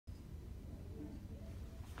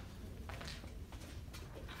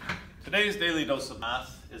Today's daily dose of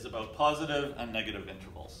math is about positive and negative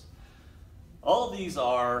intervals. All these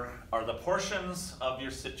are the portions of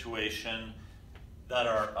your situation that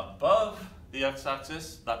are above the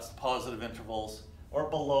x-axis, that's the positive intervals, or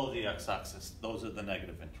below the x-axis, those are the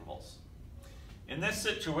negative intervals. In this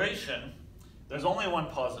situation, there's only one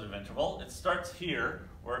positive interval. It starts here,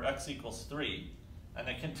 where x equals 3, and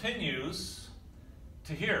it continues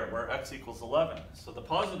to here, where x equals 11. So the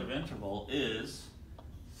positive interval is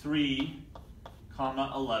 3,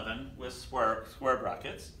 11 with square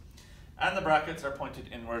brackets, and the brackets are pointed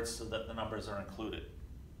inwards so that the numbers are included.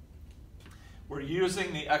 We're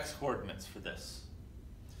using the x-coordinates for this.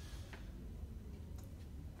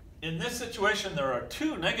 In this situation, there are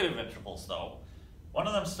two negative intervals though. One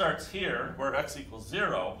of them starts here, where x equals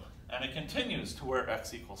 0, and it continues to where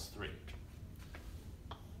x equals 3.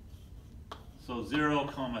 So 0,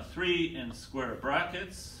 3 in square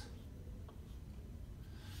brackets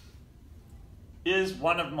is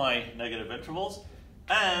one of my negative intervals,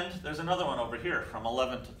 and there's another one over here from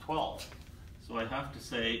 11 to 12. So I have to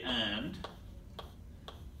say and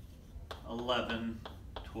 11,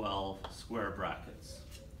 12 square brackets.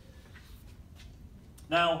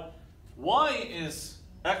 Now, why is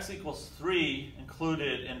x equals 3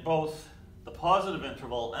 included in both the positive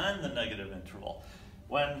interval and the negative interval,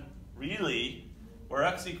 when really where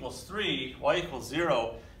x equals 3, y equals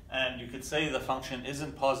 0, and you could say the function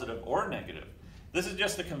isn't positive or negative? This is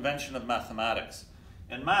just a convention of mathematics.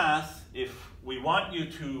 In math, if we want you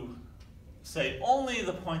to say only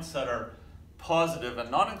the points that are positive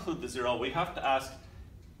and not include the 0, we have to ask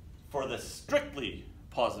for the strictly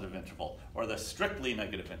positive interval or the strictly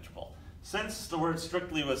negative interval. Since the word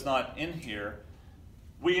strictly was not in here,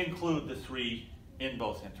 we include the 3 in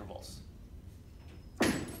both intervals.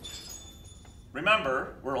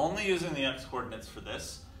 Remember, we're only using the x-coordinates for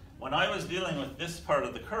this. When I was dealing with this part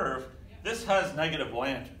of the curve, this has negative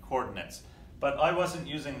y-coordinates, but I wasn't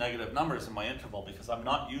using negative numbers in my interval because I'm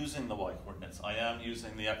not using the y-coordinates. I am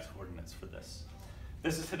using the x-coordinates for this.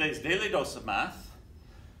 This is today's daily dose of math.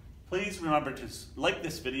 Please remember to like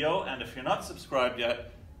this video, and if you're not subscribed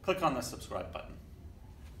yet, click on the subscribe button.